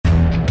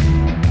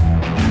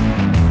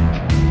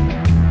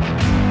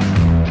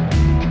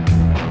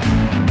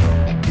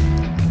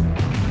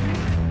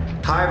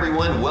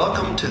everyone.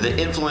 Welcome to the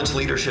Influence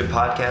Leadership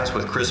Podcast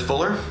with Chris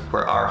Fuller,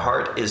 where our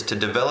heart is to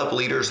develop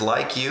leaders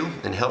like you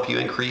and help you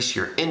increase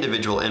your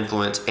individual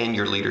influence and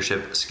your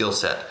leadership skill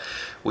set.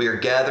 We are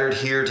gathered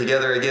here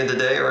together again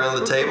today around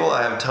the table.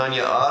 I have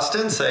Tanya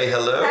Austin. Say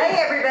hello. Hey,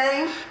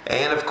 everybody.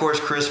 And of course,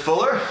 Chris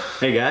Fuller.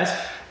 Hey, guys.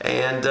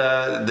 And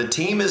the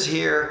team is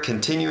here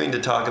continuing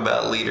to talk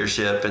about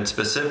leadership, and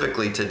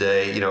specifically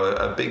today,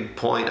 a big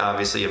point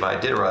obviously of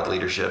Iditarod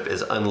Leadership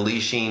is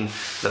unleashing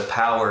the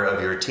power of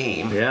your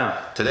team.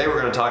 Yeah. Today we're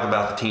going to talk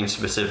about the team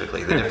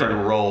specifically, the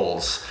different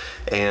roles.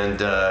 And,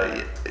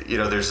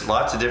 there's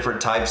lots of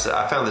different types.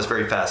 I found this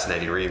very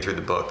fascinating reading through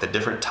the book, the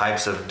different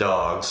types of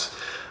dogs.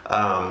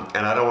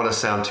 And I don't want to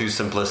sound too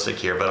simplistic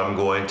here, but I'm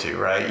going to,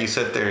 right? You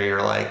sit there and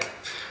you're like,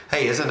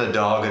 hey, isn't a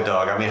dog a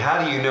dog? I mean,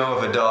 how do you know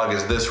if a dog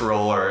is this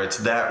role or it's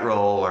that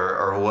role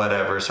or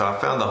whatever? So I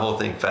found the whole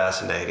thing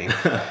fascinating.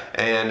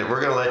 And we're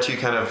going to let you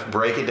kind of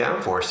break it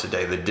down for us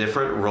today, the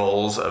different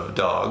roles of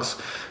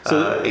dogs,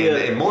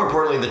 and more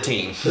importantly, the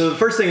team. So the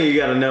first thing you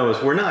got to know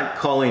is we're not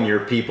calling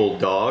your people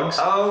dogs.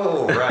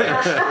 Oh,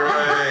 right,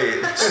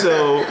 right.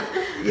 So,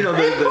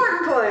 the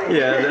important point.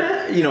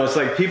 Yeah, it's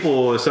like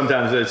people,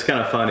 sometimes it's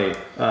kind of funny.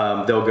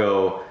 They'll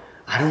go,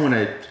 I don't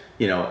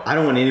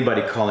want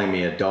anybody calling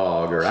me a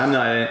dog, or I'm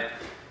not.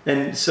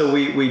 And so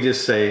we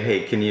just say,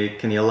 hey, can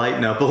you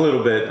lighten up a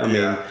little bit? I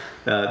mean,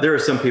 there are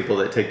some people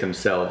that take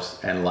themselves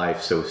and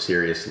life so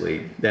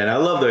seriously. And I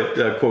love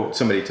the quote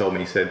somebody told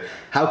me. He said,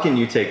 how can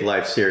you take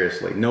life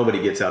seriously?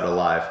 Nobody gets out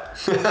alive.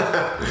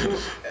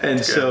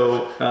 And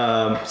so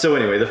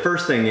anyway, the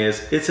first thing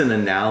is it's an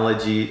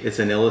analogy. It's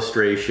an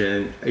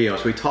illustration.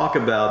 So we talk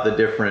about the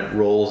different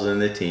roles in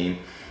the team,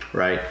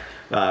 right?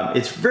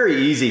 It's very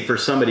easy for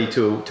somebody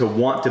to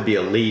want to be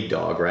a lead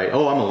dog, right?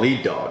 Oh, I'm a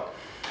lead dog.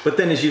 But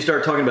then as you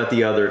start talking about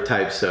the other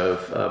types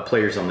of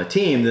players on the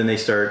team, then they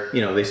start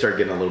getting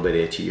a little bit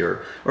itchy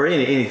or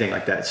anything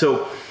like that.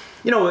 So,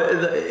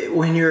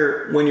 when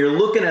you're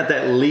looking at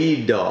that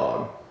lead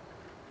dog,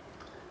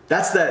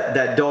 that's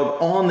that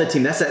dog on the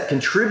team. That's that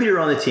contributor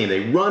on the team.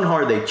 They run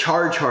hard, they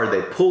charge hard,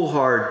 they pull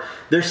hard.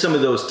 There's some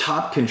of those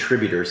top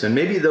contributors, and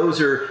maybe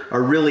those are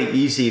really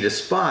easy to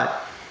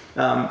spot.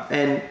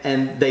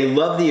 And they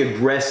love the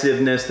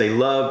aggressiveness.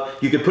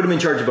 You could put them in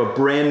charge of a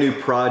brand new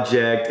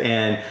project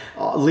and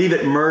leave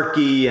it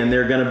murky, and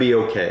they're going to be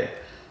okay.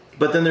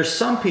 But then there's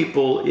some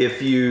people,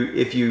 if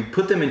you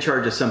put them in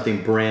charge of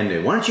something brand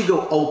new, why don't you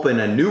go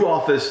open a new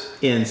office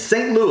in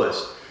St.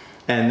 Louis?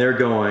 And they're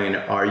going,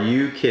 are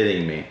you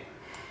kidding me?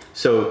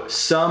 So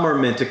some are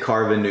meant to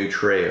carve a new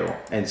trail,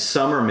 and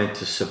some are meant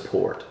to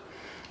support.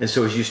 And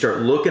so as you start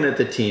looking at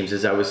the teams,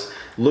 as I was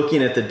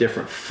looking at the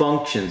different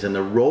functions and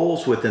the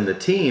roles within the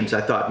teams,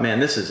 I thought,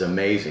 man, this is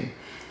amazing.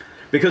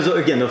 Because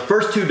again, the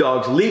first two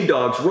dogs, lead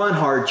dogs, run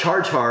hard,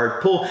 charge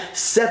hard, pull,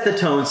 set the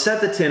tone,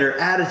 set the tenor,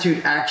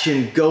 attitude,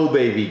 action, go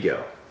baby,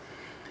 go.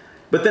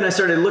 But then I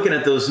started looking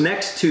at those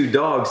next two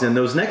dogs, and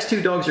those next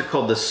two dogs are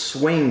called the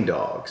swing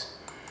dogs.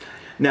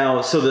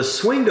 Now, so the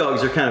swing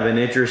dogs are kind of an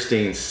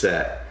interesting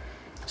set.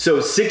 So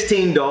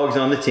 16 dogs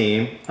on the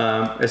team,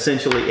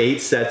 essentially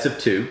 8 sets of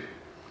 2.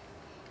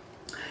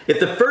 If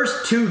the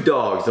first two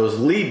dogs, those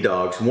lead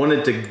dogs,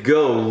 wanted to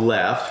go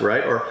left,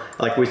 right, or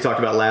like we talked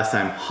about last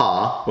time,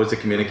 ha was the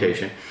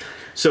communication.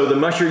 So the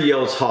musher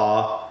yells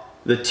ha,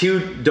 the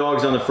two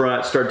dogs on the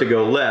front start to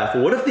go left.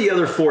 What if the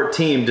other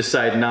 14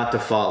 decide not to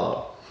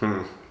follow?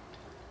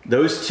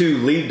 Those two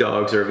lead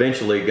dogs are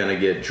eventually going to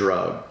get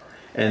drugged.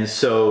 And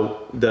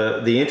so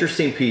the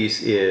interesting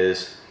piece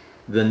is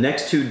the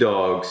next two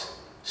dogs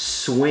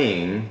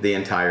swing the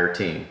entire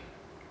team.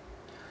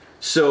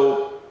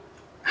 So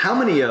how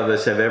many of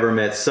us have ever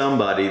met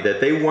somebody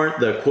that they weren't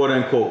the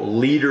quote-unquote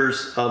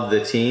leaders of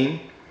the team,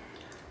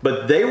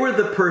 but they were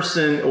the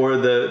person or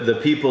the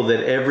people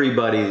that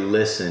everybody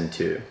listened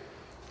to?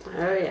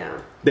 Oh, yeah.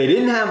 They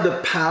didn't have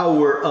the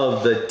power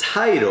of the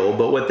title,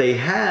 but what they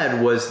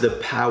had was the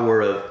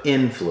power of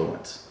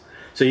influence.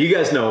 So you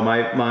guys know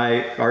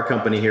our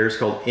company here is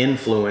called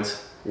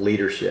Influence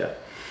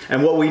Leadership.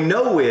 And what we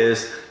know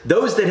is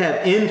those that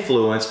have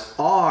influence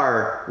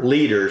are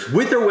leaders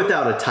with or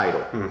without a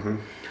title. Mm-hmm.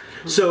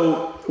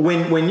 So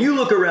when you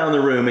look around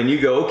the room and you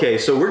go, okay,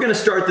 so we're going to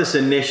start this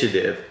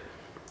initiative,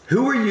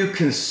 who are you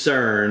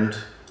concerned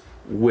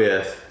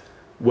with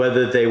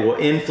whether they will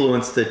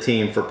influence the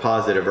team for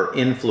positive or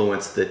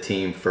influence the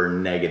team for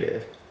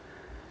negative?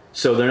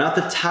 So they're not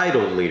the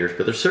titled leaders,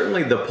 but they're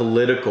certainly the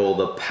political,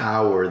 the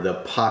power, the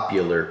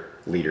popular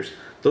leaders.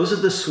 Those are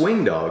the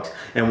swing dogs.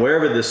 And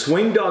wherever the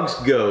swing dogs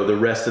go, the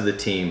rest of the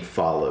team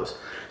follows.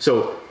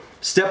 So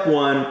step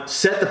 1,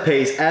 set the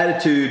pace,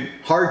 attitude,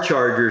 hard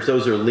chargers,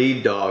 those are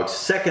lead dogs.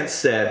 Second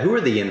set, who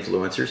are the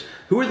influencers?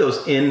 Who are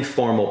those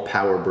informal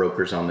power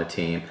brokers on the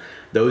team?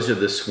 Those are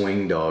the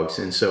swing dogs.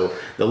 And so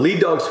the lead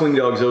dogs, swing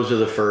dogs, those are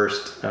the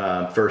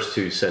first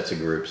two sets of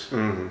groups.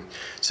 Mm-hmm.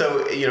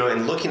 So,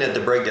 in looking at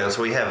the breakdown,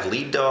 so we have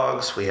lead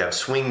dogs, we have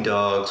swing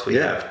dogs, we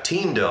have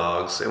team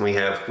dogs, and we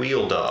have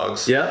wheel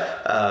dogs. Yeah.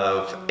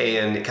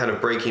 And kind of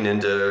breaking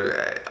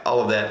into all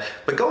of that.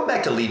 But going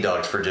back to lead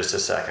dogs for just a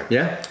second.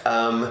 Yeah.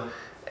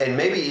 and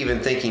maybe even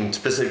thinking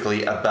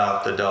specifically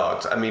about the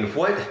dogs. I mean,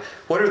 what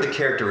are the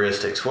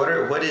characteristics?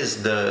 What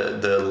is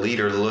the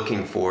leader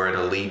looking for in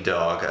a lead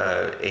dog,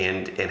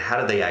 and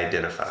how do they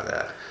identify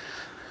that?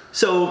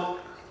 So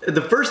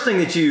the first thing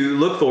that you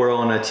look for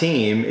on a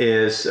team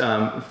is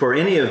for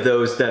any of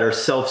those that are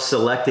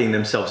self-selecting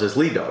themselves as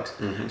lead dogs.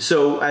 Mm-hmm.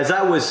 So as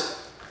I was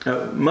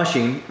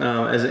mushing,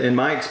 as in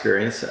my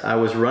experience, I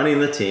was running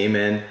the team,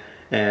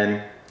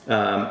 and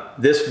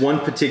this one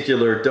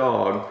particular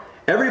dog,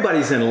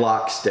 everybody's in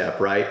lockstep,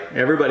 right?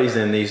 Everybody's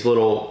in these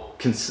little,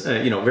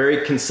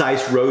 very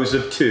concise rows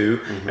of two.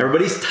 Mm-hmm.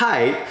 Everybody's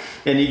tight,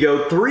 and you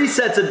go 3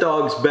 sets of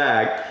dogs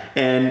back,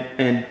 and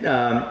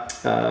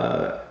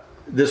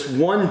this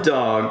one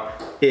dog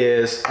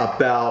is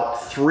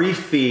about 3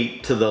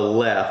 feet to the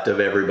left of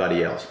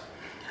everybody else.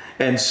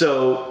 And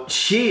so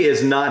she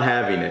is not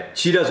having it.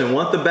 She doesn't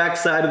want the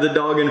backside of the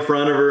dog in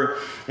front of her,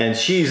 and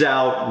she's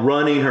out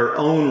running her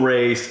own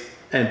race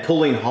and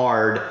pulling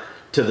hard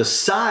to the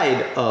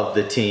side of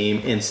the team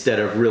instead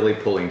of really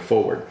pulling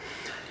forward.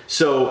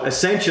 So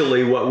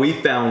essentially what we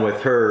found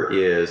with her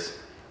is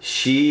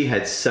she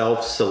had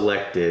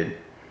self-selected,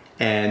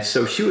 and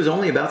so she was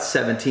only about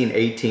 17,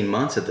 18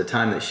 months at the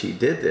time that she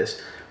did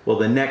this. Well,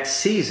 the next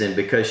season,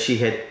 because she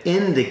had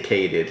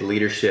indicated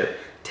leadership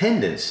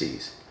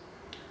tendencies,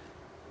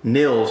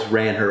 Nils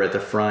ran her at the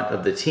front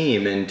of the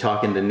team, and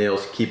talking to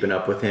Nils, keeping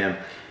up with him,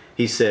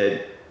 he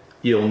said,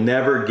 "You'll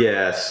never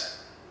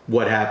guess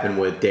what happened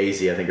with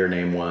Daisy," I think her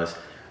name was.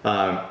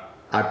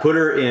 I put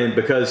her in,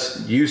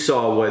 because you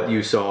saw what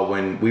you saw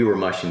when we were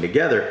mushing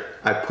together,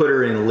 I put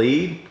her in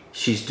lead.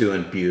 She's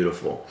doing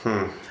beautiful.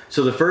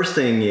 So the first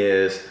thing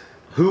is,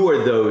 who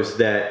are those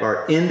that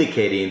are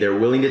indicating they're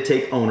willing to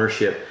take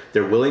ownership,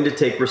 they're willing to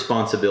take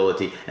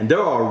responsibility, and they're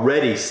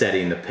already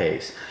setting the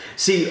pace.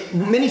 See,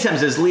 many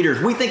times as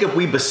leaders, we think if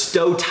we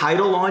bestow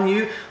title on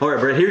you, all right,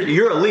 Brett, here,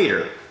 you're a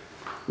leader.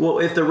 Well,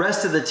 if the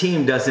rest of the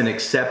team doesn't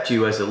accept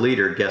you as a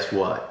leader, guess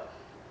what?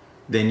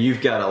 Then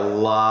you've got a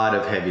lot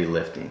of heavy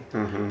lifting.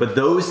 Mm-hmm. But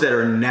those that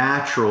are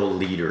natural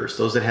leaders,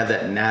 those that have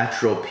that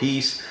natural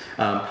piece,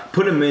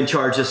 put them in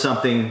charge of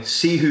something,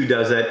 see who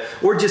does that,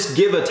 or just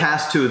give a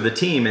task to the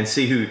team and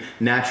see who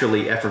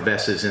naturally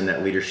effervesces in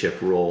that leadership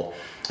role.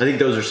 I think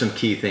those are some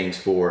key things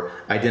for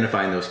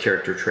identifying those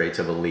character traits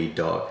of a lead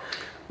dog.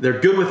 They're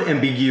good with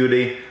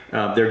ambiguity.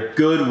 They're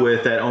good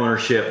with that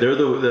ownership.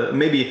 They're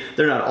maybe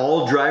they're not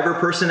all driver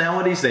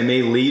personalities. They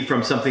may lead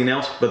from something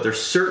else, but they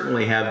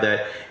certainly have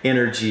that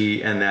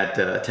energy and that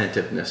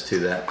attentiveness to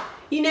that.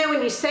 You know,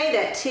 when you say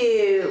that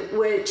too,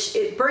 which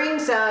it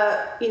brings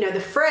up, the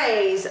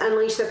phrase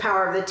 "unleash the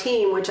power of the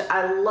team," which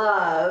I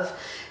love.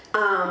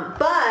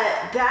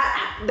 But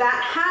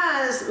that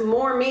has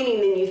more meaning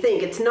than you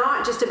think. It's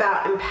not just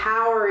about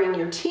empowering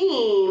your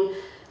team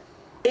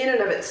in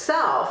and of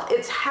itself.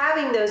 It's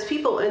having those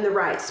people in the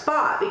right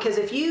spot, because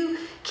if you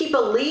keep a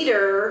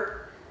leader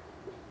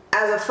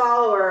as a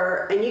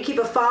follower and you keep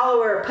put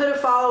a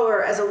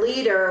follower as a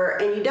leader,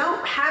 and you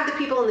don't have the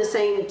people in the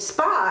same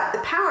spot, the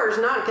power is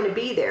not going to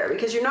be there,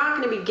 because you're not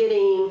going to be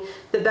getting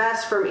the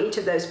best from each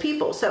of those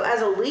people. So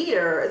as a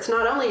leader, it's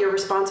not only your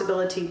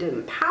responsibility to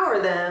empower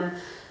them,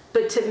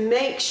 but to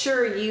make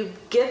sure you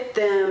get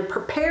them,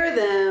 prepare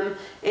them,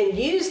 and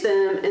use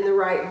them in the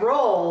right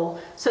role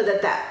so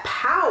that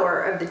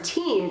power of the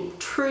team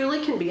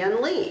truly can be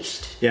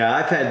unleashed. Yeah,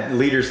 I've had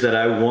leaders that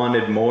I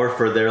wanted more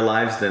for their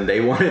lives than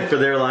they wanted for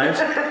their lives.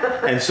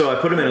 And so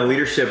I put them in a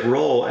leadership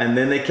role, and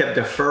then they kept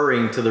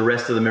deferring to the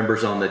rest of the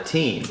members on the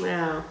team.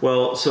 Yeah.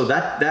 Well, so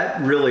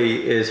that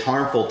really is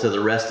harmful to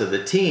the rest of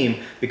the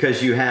team,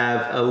 because you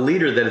have a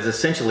leader that is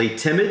essentially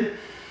timid,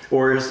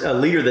 or a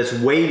leader that's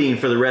waiting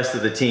for the rest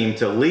of the team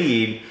to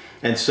lead.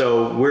 And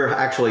so we're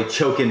actually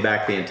choking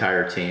back the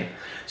entire team.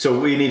 So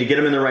we need to get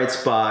them in the right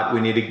spot.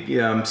 We need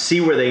to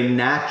see where they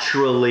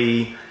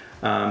naturally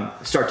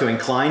start to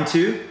incline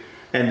to.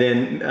 And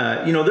then,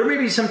 there may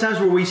be some times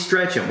where we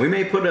stretch them. We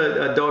may put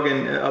a dog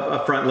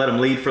up front, let them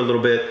lead for a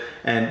little bit,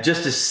 and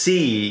just to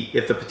see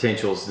if the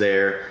potential's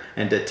there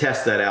and to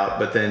test that out.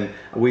 But then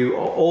we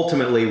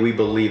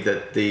believe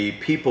that the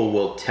people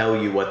will tell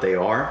you what they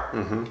are,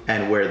 mm-hmm.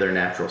 and where their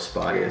natural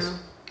spot is.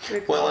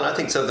 Well, and I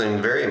think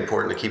something very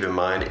important to keep in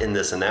mind in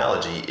this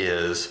analogy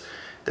is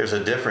there's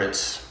a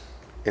difference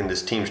in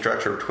this team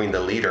structure between the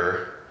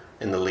leader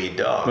and the lead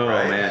dog,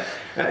 right? Man.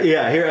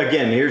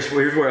 Here's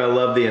where I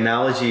love the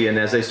analogy. And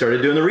as I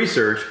started doing the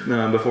research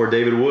before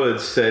David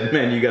Woods said,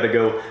 man, you got to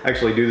go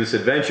actually do this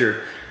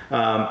adventure.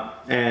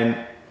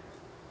 And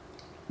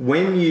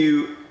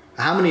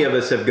how many of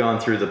us have gone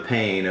through the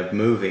pain of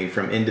moving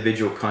from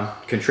individual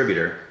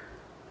contributor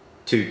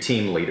to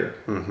team leader,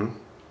 mm-hmm.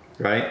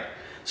 right?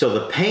 So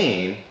the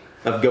pain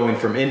of going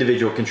from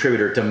individual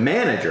contributor to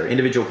manager,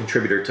 individual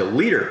contributor to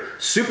leader,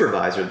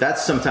 supervisor,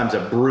 that's sometimes a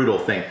brutal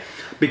thing,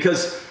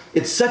 because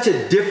it's such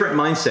a different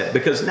mindset,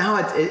 because now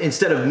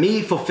instead of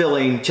me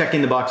fulfilling,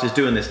 checking the boxes,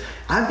 doing this,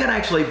 I've got to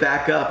actually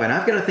back up, and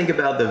I've got to think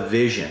about the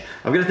vision.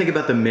 I've got to think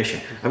about the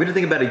mission. I've got to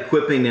think about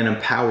equipping and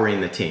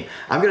empowering the team.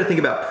 I've got to think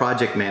about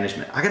project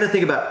management. I've got to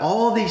think about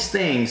all these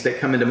things that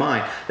come into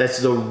mind. That's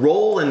the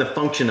role and the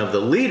function of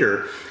the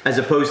leader, as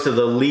opposed to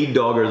the lead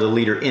dog or the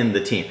leader in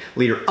the team.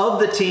 Leader of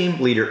the team,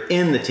 leader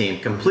in the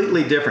team,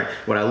 completely different.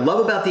 What I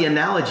love about the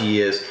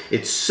analogy is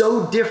it's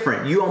so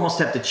different, you almost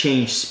have to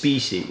change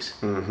species.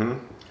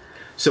 Mm-hmm.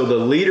 So the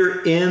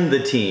leader in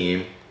the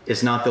team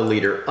is not the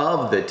leader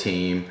of the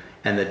team,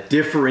 and the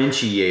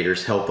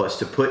differentiators help us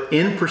to put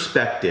in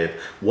perspective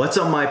what's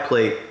on my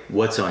plate,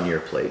 what's on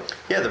your plate.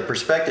 Yeah, the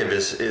perspective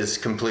is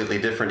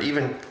completely different.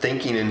 Even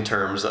thinking in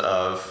terms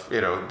of, the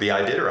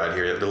Iditarod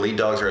here, the lead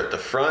dogs are at the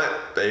front.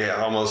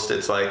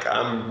 It's like,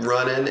 I'm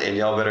running and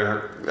y'all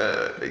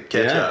better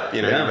catch up.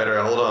 You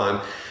better hold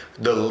on.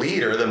 The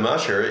leader, the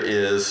musher,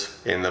 is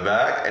in the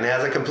back and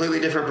has a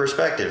completely different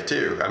perspective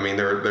too. I mean,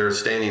 they're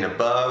standing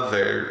above.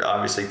 They're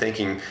obviously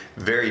thinking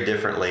very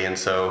differently. And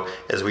so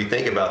as we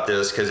think about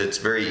this, because it's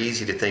very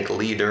easy to think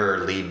leader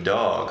or lead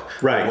dog.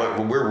 Right.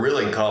 What we're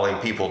really calling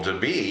people to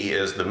be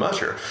is the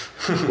musher.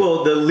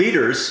 Well, the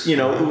leaders,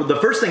 the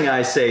first thing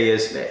I say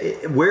is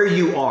where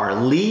you are.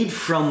 Lead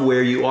from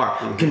where you are.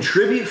 Mm-hmm.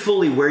 Contribute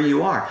fully where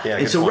you are. Yeah,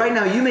 and so point. Right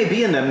now you may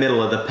be in the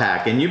middle of the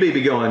pack and you may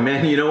be going,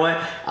 man, you know what?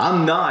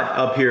 I'm not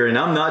up here and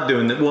I'm not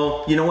doing that.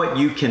 Well, you know what?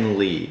 You can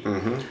lead.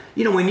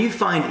 Mm-hmm. When you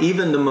find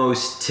even the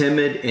most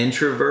timid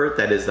introvert,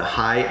 that is the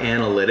high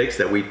analytics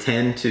that we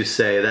tend to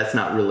say that's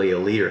not really a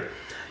leader,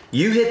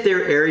 you hit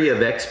their area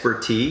of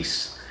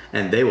expertise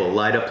and they will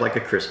light up like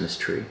a Christmas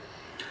tree.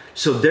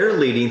 So they're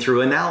leading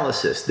through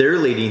analysis, they're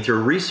leading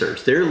through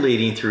research, they're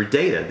leading through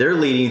data, they're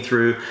leading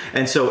through,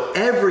 and so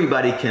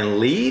everybody can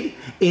lead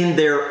in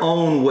their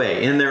own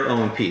way, in their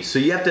own piece. So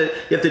you have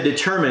to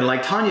determine,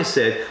 like Tanya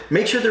said,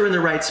 make sure they're in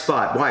the right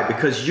spot. Why?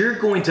 Because you're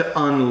going to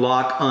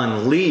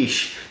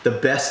unleash the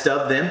best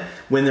of them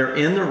when they're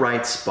in the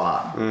right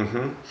spot.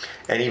 Mm-hmm.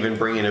 And even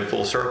bringing it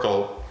full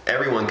circle,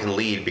 everyone can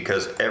lead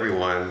because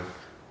everyone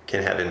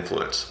can have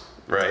influence.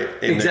 Right?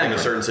 In a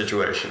certain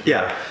situation.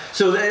 Yeah.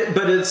 So,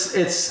 but it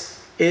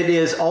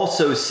is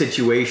also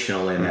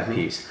situational in that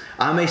piece.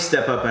 I may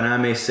step up and I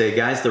may say,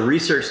 guys, the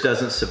research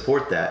doesn't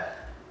support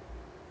that.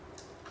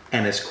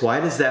 And as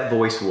quiet as that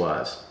voice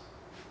was,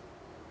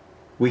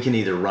 we can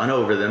either run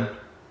over them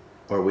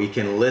or we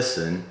can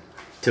listen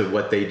to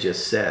what they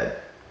just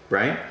said.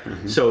 Right?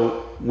 Mm-hmm.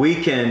 So we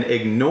can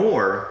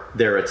ignore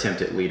their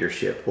attempt at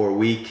leadership, or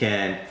we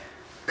can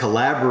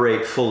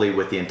collaborate fully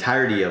with the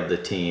entirety of the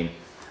team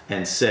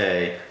and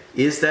say,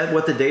 is that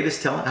what the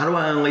data's telling? How do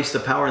I unleash the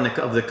power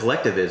of the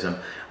collectivism?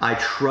 I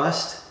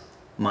trust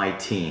my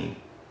team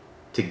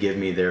to give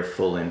me their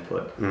full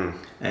input.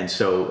 And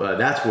so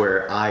that's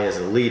where I, as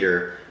a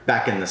leader,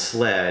 back in the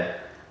sled,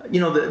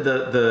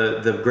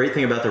 the great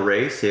thing about the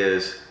race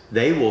is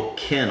they will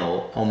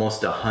kennel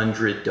almost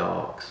 100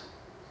 dogs.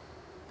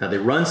 Now they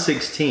run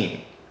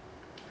 16,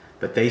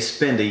 but they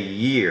spend a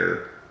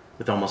year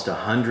with almost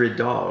 100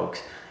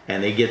 dogs.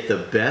 And they get the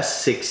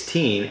best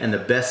 16 and the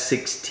best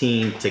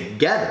 16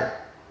 together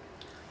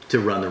to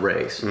run the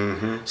race.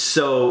 Mm-hmm.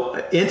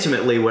 So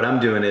intimately what I'm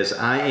doing is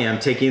I am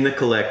taking the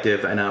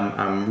collective and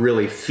I'm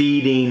really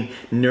feeding,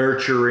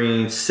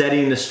 nurturing,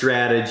 setting the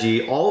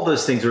strategy. All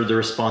those things are the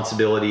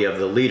responsibility of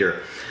the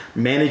leader.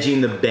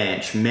 Managing the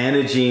bench,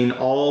 managing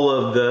all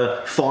of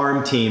the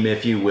farm team,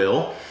 if you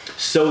will,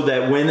 so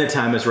that when the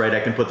time is right, I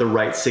can put the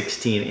right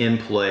 16 in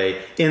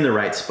play in the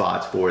right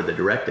spots for the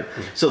directive.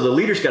 So the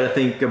leader's got to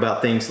think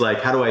about things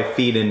like, how do I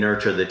feed and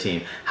nurture the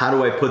team? How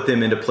do I put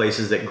them into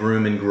places that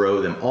groom and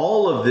grow them?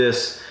 All of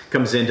this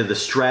comes into the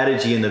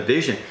strategy and the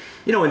vision.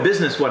 In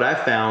business, what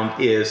I've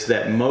found is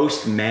that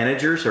most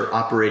managers are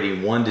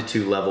operating 1 to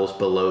 2 levels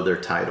below their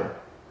title.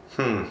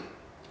 What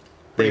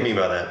do you mean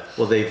by that?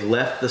 Well, they've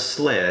left the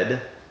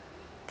sled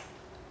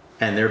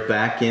and they're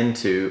back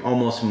into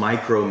almost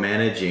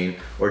micromanaging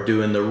or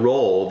doing the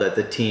role that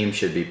the team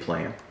should be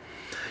playing.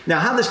 Now,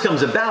 how this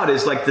comes about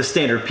is like the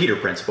standard Peter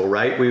principle,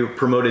 right? We were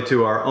promoted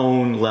to our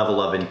own level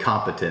of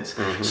incompetence.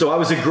 Mm-hmm. So I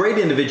was a great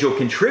individual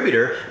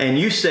contributor, and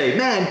you say,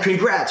 man,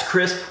 congrats,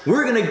 Chris,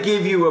 we're going to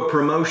give you a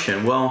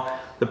promotion. Well,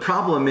 the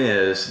problem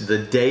is the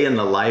day in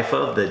the life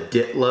of, the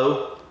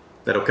DITLO,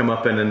 that'll come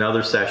up in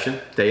another session,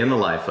 day in the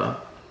life of.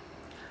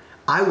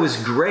 I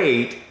was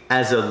great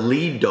as a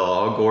lead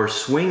dog or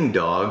swing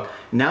dog.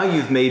 Now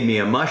you've made me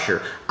a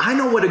musher. I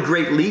know what a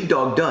great lead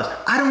dog does.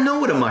 I don't know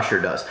what a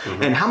musher does.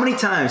 Mm-hmm. And how many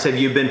times have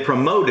you been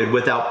promoted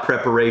without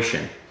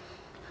preparation?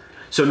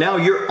 So now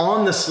you're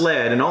on the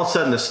sled and all of a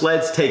sudden the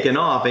sled's taken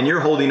off and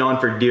you're holding on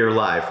for dear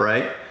life,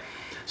 right?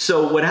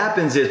 So what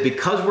happens is,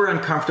 because we're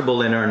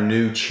uncomfortable in our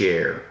new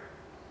chair,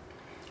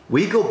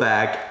 we go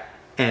back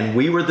and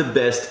we were the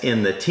best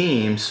in the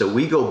team, so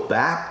we go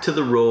back to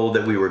the role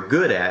that we were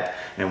good at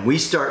and we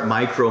start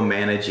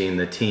micromanaging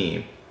the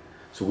team.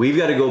 So we've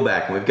got to go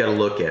back and we've got to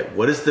look at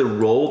what is the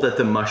role that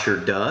the musher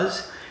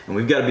does, and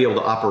we've got to be able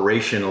to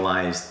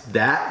operationalize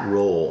that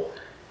role,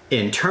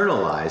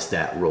 internalize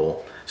that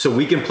role, so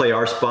we can play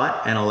our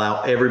spot and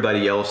allow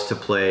everybody else to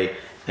play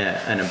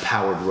an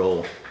empowered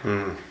role.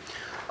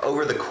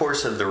 Over the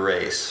course of the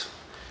race,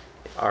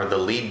 are the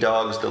lead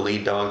dogs the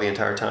lead dog the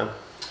entire time?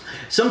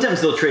 Sometimes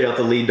they'll trade out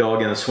the lead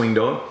dog and the swing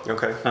dog.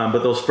 Okay.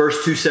 But those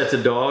first two sets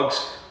of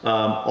dogs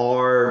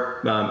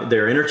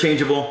they're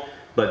interchangeable,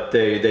 but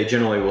they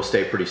generally will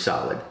stay pretty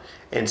solid.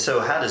 And so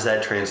how does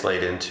that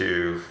translate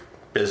into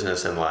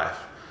business and life?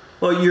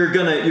 Well, you're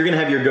gonna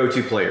have your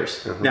go-to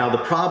players. Now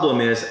the problem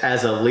is,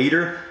 as a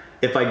leader,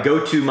 if I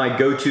go to my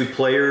go-to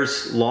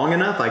players long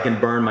enough, I can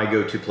burn my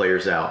go-to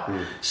players out.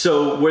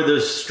 So where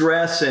there's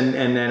stress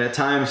and at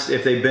times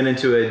if they've been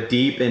into a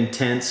deep,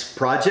 intense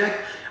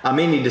project, I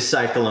may need to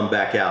cycle them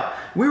back out.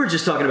 We were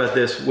just talking about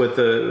this with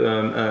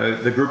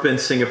the group in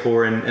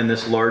Singapore and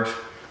this large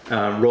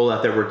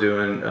rollout that we're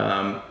doing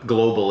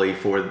globally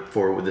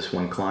for this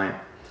one client.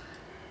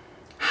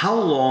 How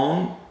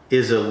long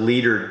is a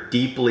leader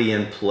deeply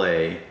in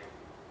play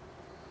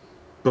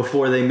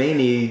before they may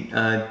need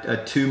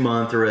a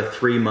 2-month or a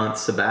 3-month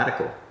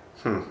sabbatical?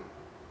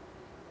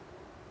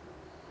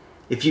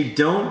 If you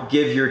don't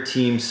give your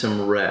team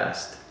some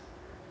rest,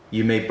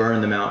 you may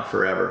burn them out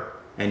forever,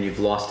 and you've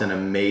lost an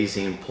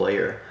amazing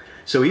player.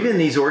 So even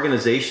these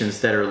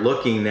organizations that are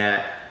looking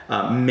at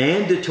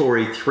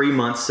mandatory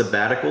 3-month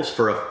sabbaticals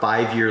for a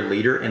 5-year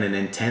leader in an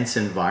intense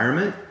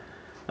environment,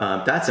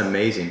 that's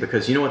amazing,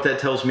 because you know what that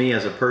tells me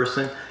as a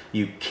person?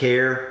 You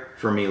care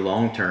for me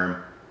long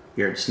term.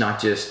 It's not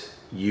just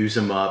use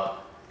them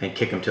up and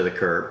kick them to the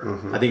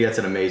curb. I think that's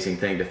an amazing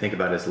thing to think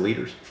about as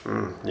leaders.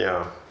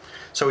 Yeah.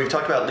 So we've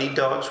talked about lead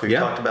dogs. We've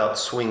talked about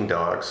swing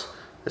dogs.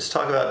 Let's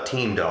talk about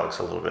team dogs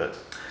a little bit.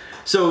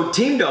 So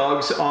team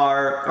dogs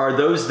are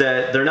those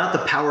that they're not the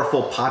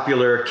powerful,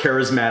 popular,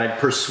 charismatic,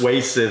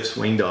 persuasive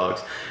swing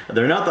dogs.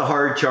 They're not the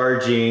hard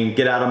charging,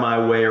 get out of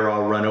my way or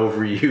I'll run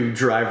over you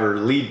driver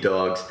lead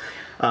dogs.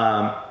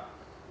 But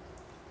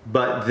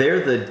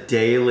they're the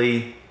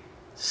daily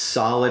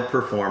solid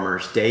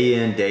performers, day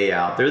in, day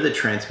out. They're the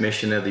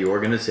transmission of the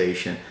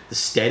organization, the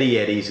steady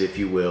eddies, if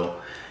you will.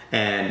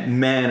 And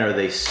man, are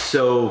they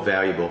so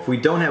valuable. If we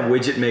don't have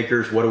widget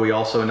makers, what do we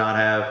also not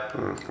have?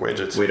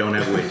 Widgets. We don't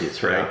have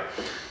widgets, right?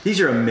 Yeah.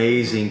 These are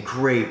amazing,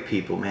 great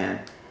people,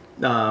 man.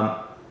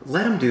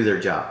 Let them do their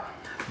job.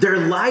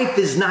 Their life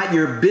is not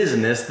your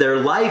business. Their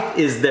life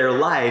is their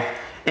life.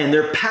 And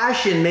their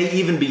passion may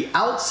even be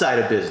outside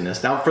of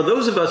business. Now, for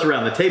those of us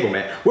around the table,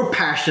 man, we're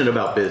passionate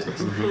about business.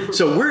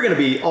 So we're going to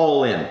be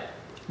all in.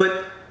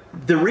 But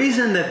the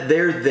reason that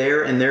they're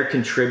there and they're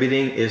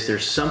contributing is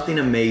there's something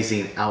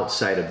amazing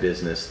outside of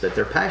business that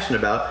they're passionate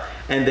about,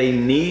 and they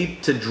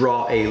need to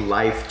draw a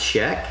life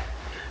check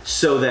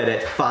so that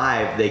at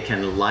 5 they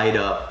can light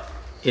up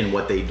in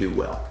what they do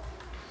well.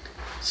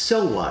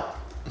 So what?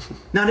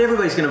 Not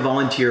everybody's going to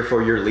volunteer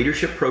for your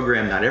leadership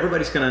program. Not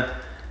everybody's going to.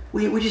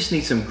 We just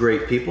need some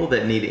great people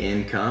that need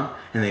income,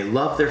 and they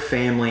love their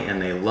family,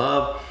 and they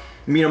love,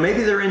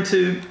 maybe they're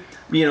into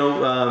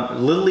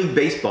Little League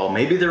Baseball.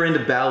 Maybe they're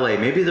into ballet.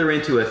 Maybe they're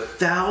into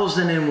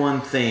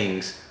 1,001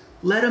 things.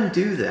 Let them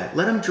do that.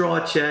 Let them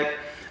draw a check,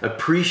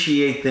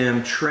 appreciate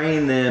them,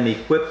 train them,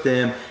 equip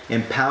them,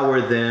 empower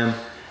them,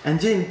 and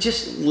then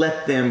just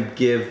let them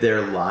give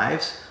their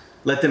lives.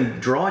 Let them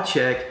draw a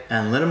check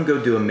and let them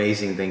go do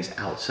amazing things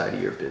outside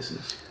of your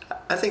business.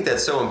 I think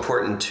that's so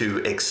important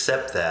to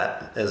accept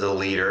that as a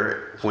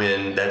leader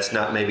when that's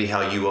not maybe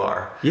how you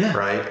are. Yeah.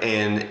 Right.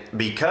 And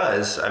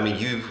because,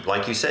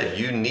 like you said,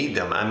 you need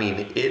them.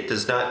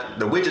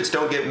 The widgets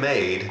don't get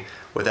made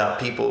without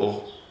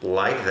people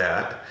like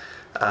that.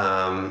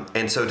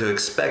 And so to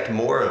expect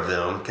more of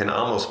them can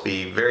almost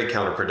be very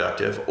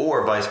counterproductive,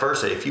 or vice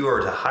versa. If you were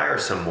to hire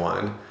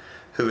someone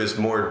who is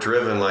more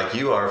driven like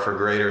you are for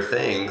greater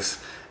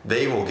things,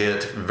 they will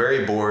get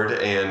very bored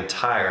and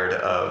tired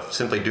of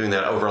simply doing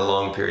that over a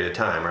long period of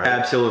time, right?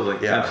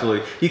 Absolutely, yeah.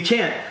 Absolutely. You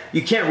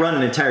can't run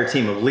an entire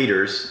team of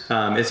leaders.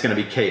 It's going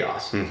to be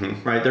chaos,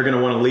 right? They're going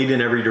to want to lead in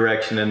every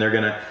direction,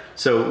 and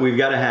so we've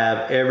got to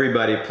have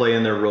everybody play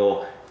in their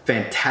role.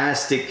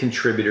 Fantastic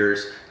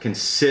contributors,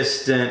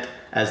 consistent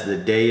as the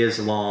day is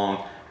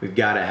long. We've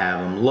got to have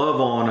them. Love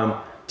on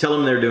them. Tell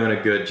them they're doing a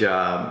good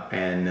job,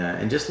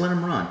 and just let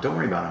them run. Don't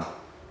worry about them.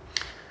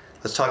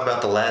 Let's talk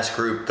about the last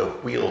group, the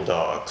wheel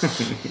dogs.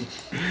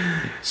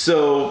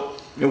 So,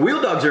 wheel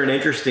dogs are an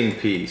interesting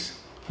piece.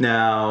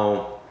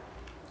 Now,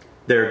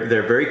 they're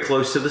very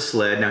close to the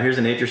sled. Now, here's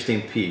an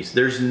interesting piece.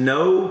 There's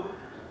no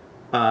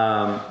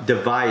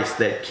device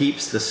that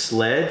keeps the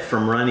sled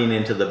from running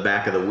into the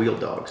back of the wheel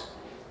dogs.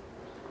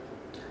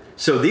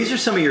 So these are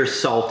some of your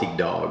salty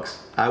dogs.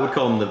 I would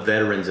call them the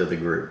veterans of the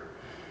group.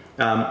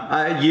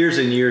 Years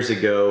and years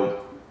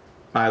ago,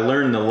 I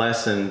learned the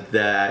lesson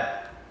that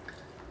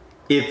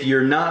if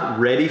you're not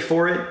ready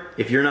for it,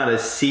 if you're not a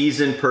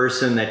seasoned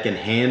person that can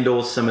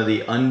handle some of the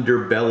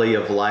underbelly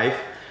of life,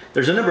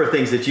 there's a number of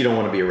things that you don't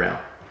want to be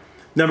around.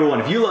 Number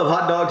one, if you love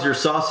hot dogs or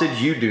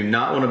sausage, you do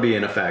not want to be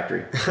in a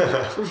factory.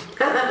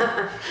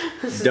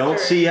 Don't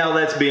see how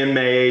that's being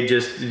made.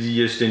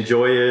 Just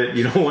enjoy it.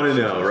 You don't want to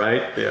know,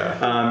 right?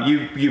 Yeah.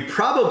 You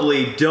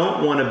probably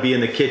don't want to be in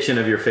the kitchen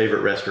of your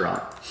favorite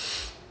restaurant.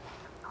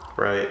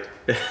 Right.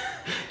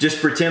 Just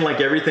pretend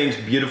like everything's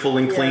beautiful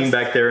and clean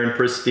back there and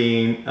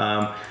pristine.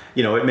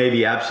 It may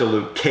be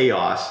absolute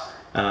chaos,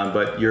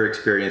 but your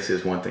experience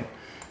is one thing.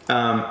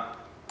 I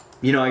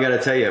got to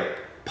tell you,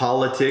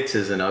 politics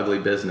is an ugly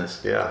business.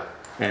 Yeah.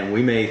 And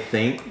we may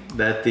think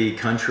that the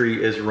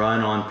country is run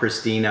on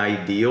pristine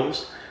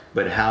ideals,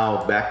 but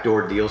how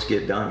backdoor deals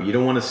get done. You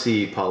don't want to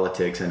see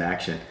politics in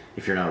action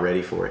if you're not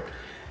ready for it.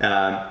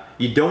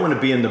 You don't want to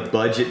be in the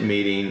budget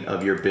meeting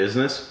of your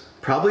business,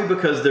 probably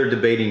because they're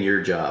debating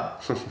your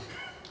job.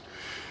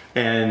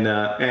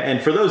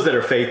 And for those that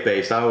are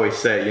faith-based, I always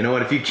say, you know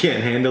what, if you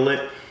can't handle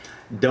it,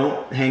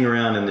 don't hang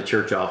around in the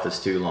church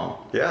office too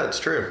long. Yeah, it's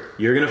true.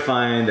 You're going to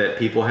find that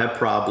people have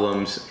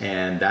problems,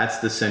 and that's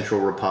the central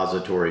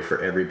repository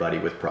for everybody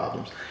with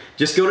problems.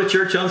 Just go to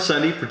church on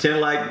Sunday, pretend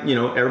like,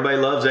 everybody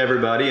loves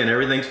everybody and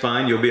everything's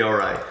fine, you'll be all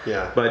right.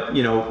 Yeah. But,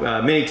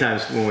 many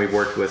times when we've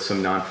worked with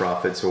some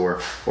nonprofits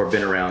or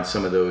been around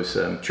some of those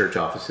church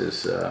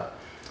offices,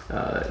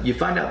 you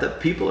find out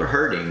that people are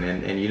hurting,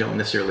 and you don't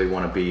necessarily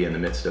want to be in the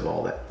midst of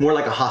all that. More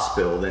like a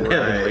hospital than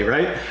heavenly,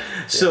 right? Yeah.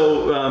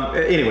 So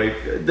anyway,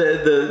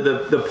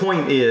 the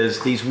point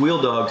is these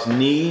wheel dogs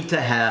need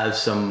to have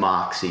some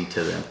moxie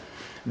to them.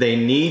 They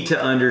need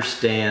to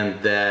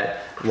understand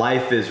that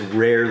life is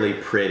rarely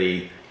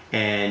pretty,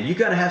 and you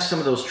got to have some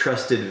of those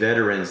trusted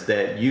veterans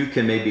that you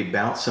can maybe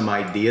bounce some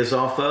ideas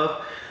off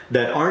of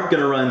that aren't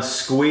going to run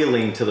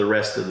squealing to the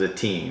rest of the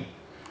team.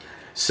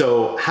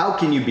 So how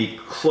can you be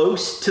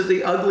close to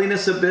the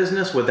ugliness of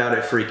business without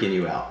it freaking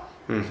you out?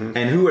 Mm-hmm.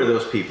 And who are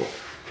those people?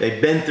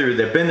 They've been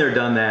there,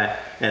 done that,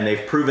 and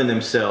they've proven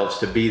themselves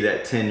to be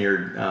that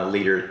tenured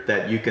leader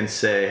that you can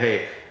say,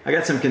 hey, I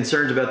got some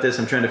concerns about this.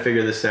 I'm trying to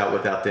figure this out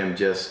without them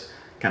just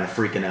kind of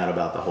freaking out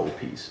about the whole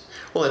piece.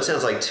 Well, it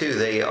sounds like, too,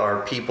 they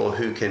are people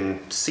who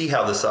can see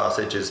how the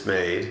sausage is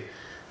made,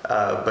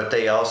 but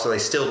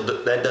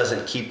that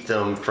doesn't keep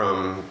them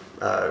from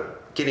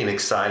getting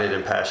excited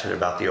and passionate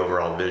about the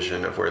overall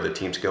vision of where the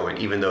team's going,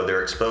 even though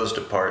they're exposed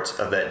to parts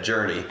of that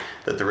journey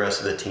that the rest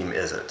of the team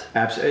isn't.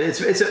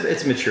 Absolutely.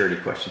 It's a maturity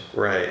question.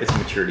 Right. It's a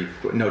maturity,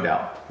 no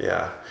doubt.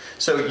 Yeah.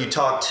 So you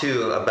talked,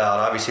 too,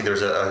 about, obviously,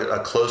 there's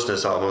a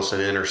closeness, almost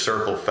an inner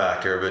circle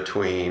factor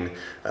between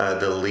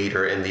the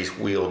leader and these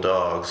wheel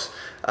dogs.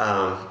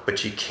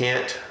 But you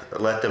can't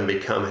let them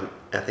become,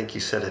 I think you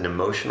said, an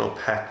emotional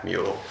pack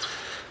mule.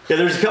 Yeah,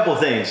 there's a couple of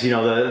things.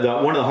 One of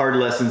the hard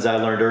lessons I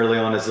learned early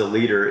on as a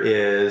leader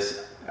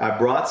is I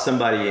brought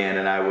somebody in,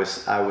 and I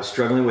was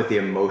struggling with the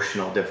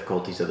emotional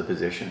difficulties of the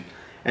position.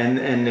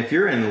 And if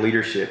you're in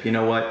leadership, you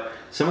know what?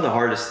 Some of the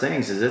hardest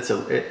things is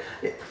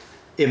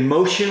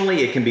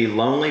emotionally it can be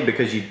lonely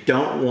because you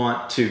don't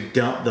want to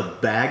dump the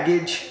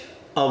baggage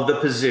of the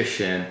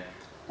position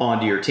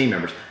onto your team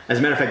members. As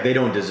a matter of fact, they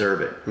don't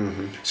deserve it.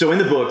 Mm-hmm. So in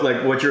the book,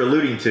 like what you're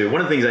alluding to,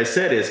 one of the things I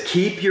said is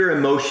keep your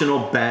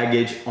emotional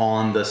baggage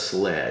on the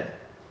sled.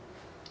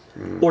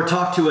 Mm-hmm. Or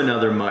talk to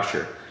another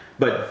musher.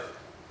 But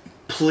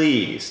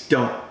please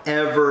don't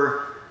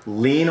ever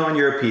lean on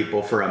your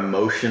people for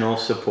emotional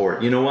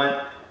support. You know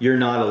what? You're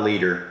not a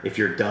leader if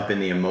you're dumping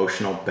the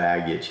emotional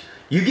baggage.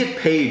 You get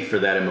paid for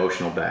that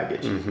emotional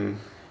baggage. Mm-hmm.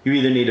 You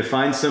either need to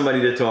find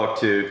somebody to talk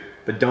to,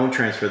 but don't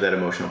transfer that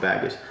emotional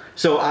baggage.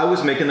 So I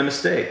was making the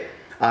mistake.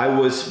 I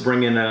was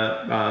bringing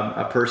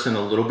a person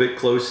a little bit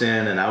close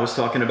in, and I was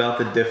talking about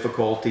the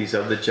difficulties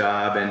of the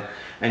job,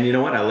 and you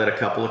know what? I let a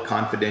couple of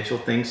confidential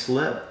things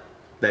slip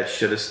that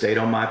should have stayed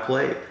on my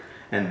plate.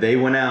 And they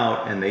went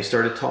out and they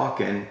started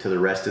talking to the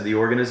rest of the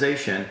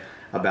organization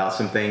about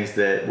some things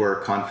that were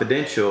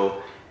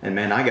confidential, and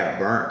man, I got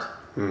burnt.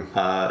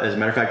 As a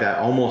matter of fact, I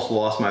almost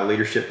lost my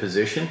leadership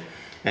position,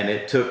 and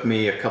it took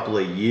me a couple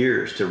of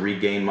years to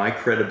regain my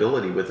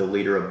credibility with the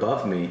leader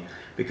above me,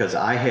 because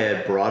I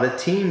had brought a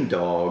team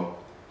dog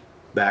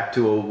back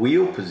to a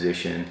wheel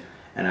position,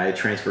 and I had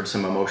transferred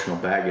some emotional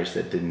baggage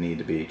that didn't need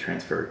to be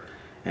transferred.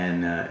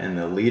 And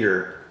the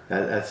leader,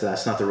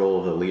 that's not the role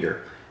of the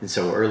leader. And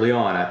so early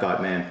on, I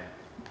thought, man,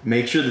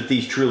 make sure that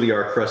these truly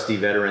are crusty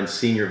veterans,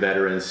 senior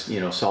veterans,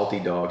 salty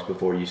dogs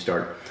before you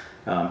start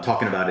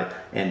talking about it,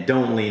 and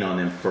don't lean on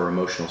them for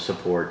emotional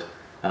support.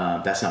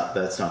 That's not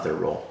their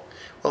role.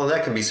 Well, and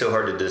that can be so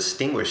hard to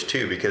distinguish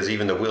too, because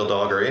even the wheel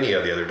dog or any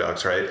of the other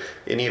dogs, right?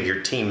 Any of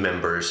your team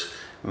members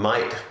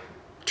might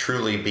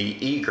truly be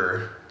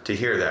eager to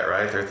hear that,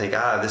 right? They're thinking,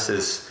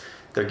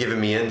 they're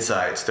giving me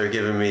insights. They're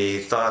giving me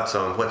thoughts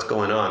on what's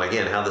going on.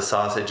 Again, how the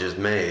sausage is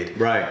made.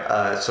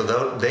 Right.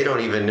 So they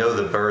don't even know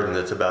the burden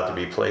that's about to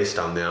be placed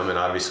on them. And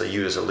obviously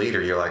you as a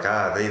leader, you're like,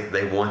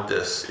 they want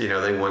this.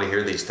 They want to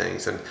hear these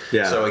things. And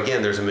so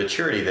again, there's a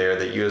maturity there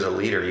that you as a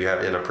leader, you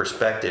have in a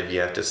perspective, you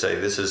have to say,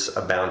 this is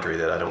a boundary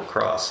that I don't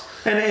cross.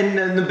 And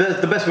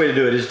the best way to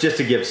do it is just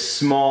to give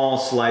small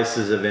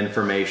slices of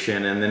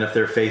information. And then if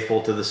they're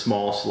faithful to the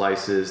small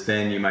slices,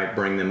 then you might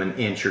bring them an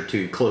inch or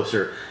two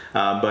closer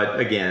But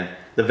again,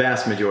 the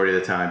vast majority of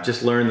the time,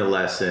 just learn the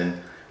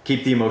lesson,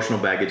 keep the emotional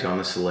baggage on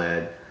the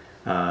sled,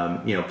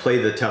 play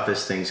the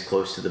toughest things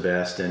close to the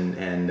vest,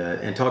 and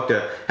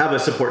have a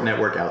support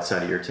network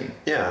outside of your team.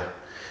 Yeah.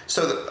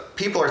 So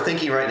people are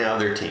thinking right now of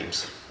their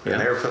teams. Yeah.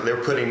 And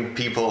they're putting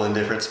people in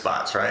different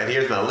spots, right?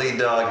 Here's my lead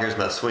dog, here's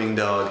my swing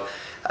dog.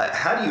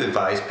 How do you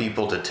advise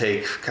people to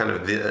take kind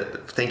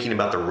of thinking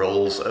about the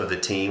roles of the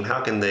team?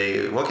 What can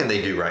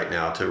they do right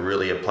now to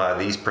really apply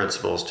these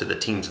principles to the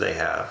teams they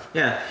have?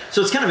 Yeah,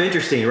 so it's kind of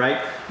interesting,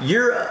 right?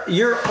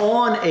 You're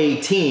on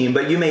a team,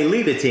 but you may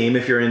lead a team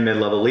if you're in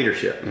mid-level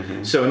leadership.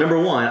 Mm-hmm. So number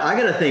one, I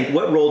got to think,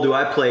 what role do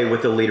I play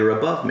with the leader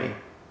above me?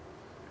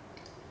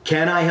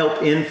 Can I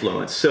help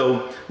influence?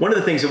 So one of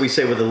the things that we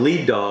say with the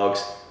lead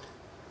dogs,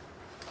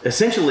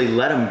 essentially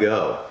let them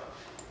go,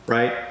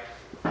 right?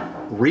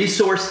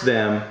 Resource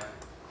them,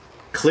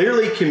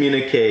 clearly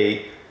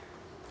communicate,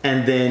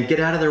 and then get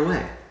out of their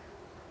way.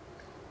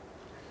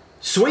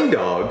 Swing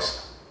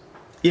dogs,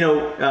 we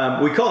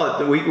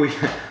call it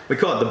we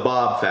call it the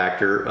Bob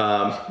factor.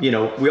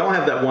 We all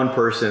have that one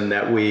person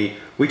that we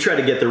try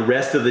to get the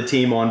rest of the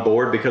team on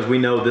board because we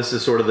know this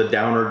is sort of the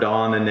downer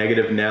Don, the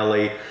negative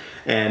Nelly,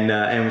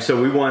 and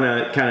so we want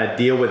to kind of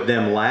deal with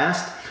them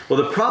last.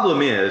 Well, the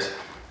problem is,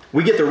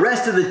 we get the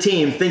rest of the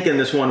team thinking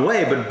this one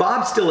way, but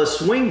Bob's still a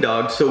swing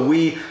dog, so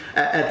we,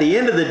 at the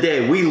end of the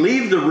day, we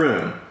leave the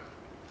room.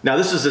 Now,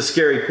 this is a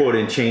scary quote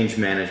in change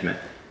management.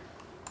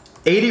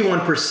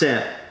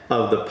 81%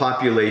 of the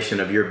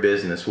population of your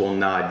business will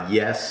nod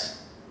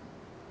yes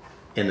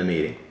in the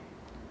meeting.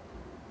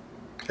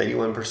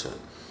 81%.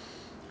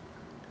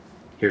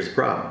 Here's the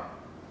problem.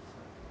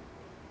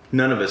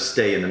 None of us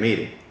stay in the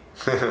meeting.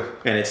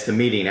 And it's the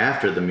meeting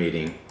after the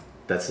meeting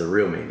that's the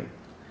real meeting.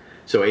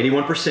 So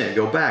 81%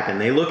 go back and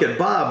they look at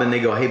Bob and they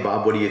go, hey,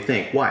 Bob, what do you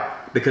think? Why?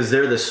 Because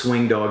they're the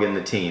swing dog in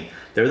the team.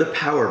 They're the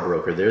power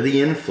broker. They're the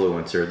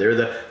influencer. They're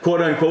the quote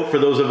unquote, for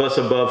those of us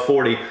above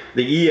 40,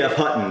 the E.F.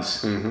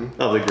 Huttons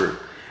of the group.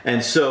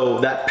 And so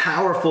that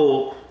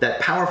powerful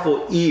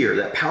ear,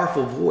 that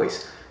powerful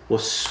voice will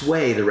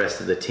sway the rest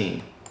of the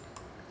team.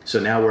 So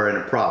now we're in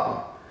a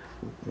problem.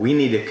 We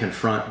need to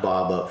confront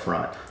Bob up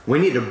front. We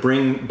need to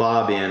bring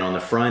Bob in on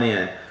the front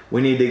end.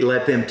 We need to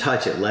let them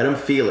touch it, let them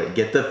feel it,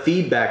 get the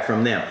feedback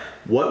from them.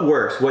 What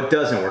works, what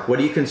doesn't work, what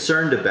are you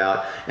concerned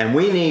about? And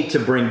we need to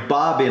bring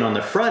Bob in on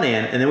the front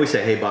end, and then we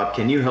say, hey, Bob,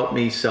 can you help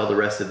me sell the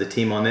rest of the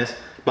team on this?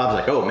 Bob's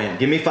like, oh man,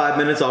 give me 5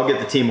 minutes, I'll get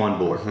the team on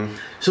board. Mm-hmm.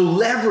 So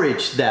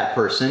leverage that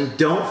person,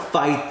 don't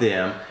fight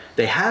them.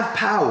 They have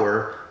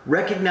power,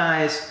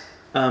 recognize,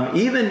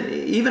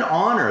 even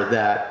honor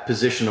that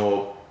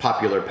positional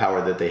popular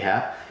power that they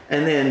have,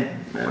 and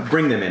then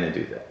bring them in and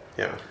do that.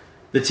 Yeah.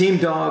 The team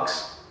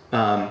dogs,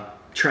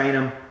 train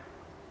them,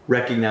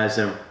 recognize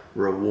them,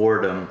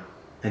 reward them,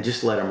 and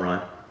just let them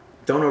run.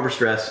 Don't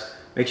overstress.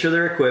 Make sure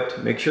they're equipped.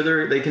 Make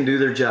sure they can do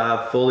their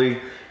job fully,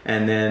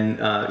 and then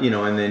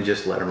and then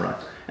just let them run.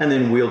 And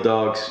then wheel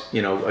dogs,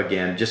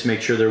 again, just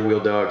make sure they're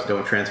wheel dogs.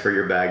 Don't transfer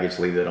your baggage.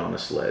 Leave it on the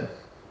sled.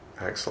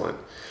 Excellent.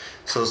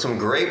 So some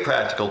great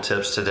practical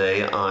tips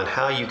today on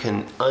how you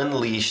can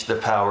unleash the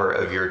power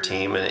of your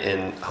team,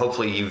 and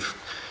hopefully you've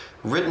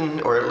written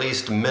or at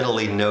least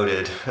mentally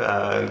noted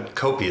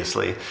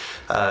copiously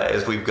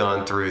as we've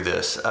gone through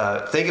this.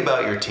 Think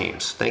about your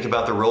teams. Think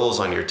about the roles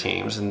on your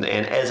teams. And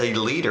as a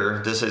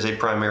leader, this is a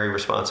primary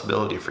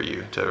responsibility for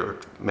you to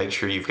make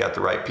sure you've got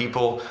the right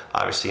people,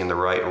 obviously in the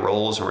right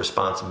roles and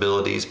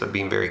responsibilities, but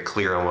being very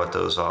clear on what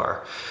those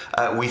are.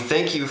 We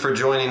thank you for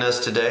joining us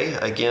today.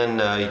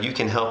 Again, you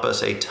can help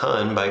us a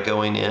ton by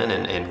going in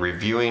and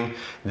reviewing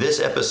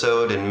this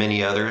episode and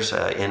many others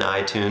in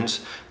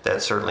iTunes.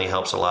 That certainly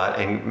helps a lot.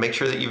 And make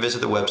sure that you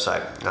visit the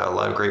website. A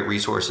lot of great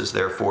resources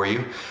there for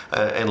you.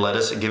 And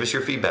give us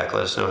your feedback.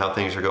 Let us know how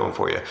things are going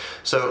for you.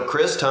 So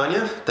Chris,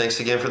 Tanya, thanks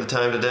again for the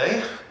time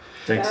today.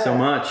 Thanks so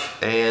much.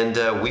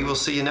 And we will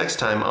see you next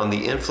time on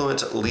the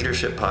Influence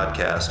Leadership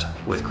Podcast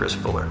with Chris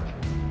Fuller.